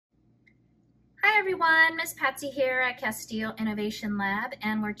everyone, Miss Patsy here at Castillo Innovation Lab,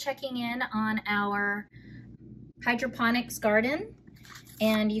 and we're checking in on our hydroponics garden.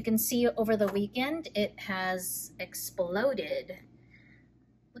 And you can see over the weekend it has exploded.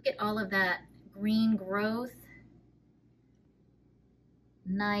 Look at all of that green growth.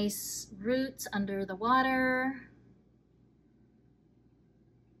 Nice roots under the water.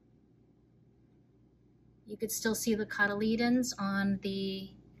 You could still see the cotyledons on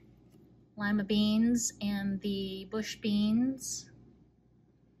the lima beans and the bush beans.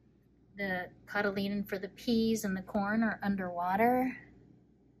 The cotyledon for the peas and the corn are underwater.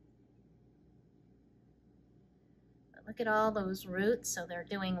 But look at all those roots, so they're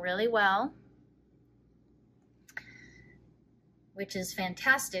doing really well, which is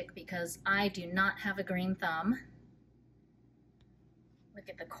fantastic because I do not have a green thumb. Look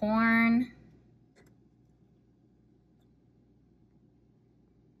at the corn.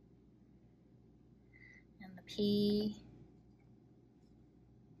 Pea.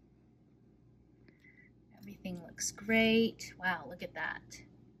 Everything looks great. Wow, look at that.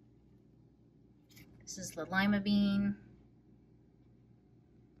 This is the lima bean.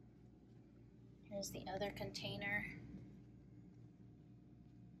 Here's the other container.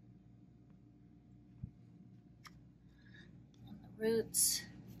 And the roots.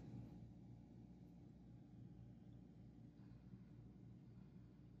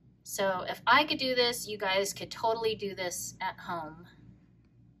 So if I could do this, you guys could totally do this at home.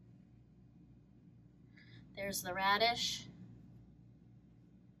 There's the radish.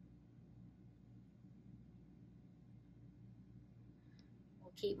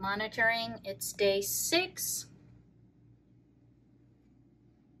 We'll keep monitoring. It's day 6.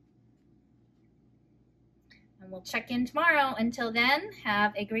 And we'll check in tomorrow. Until then,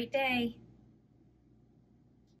 have a great day.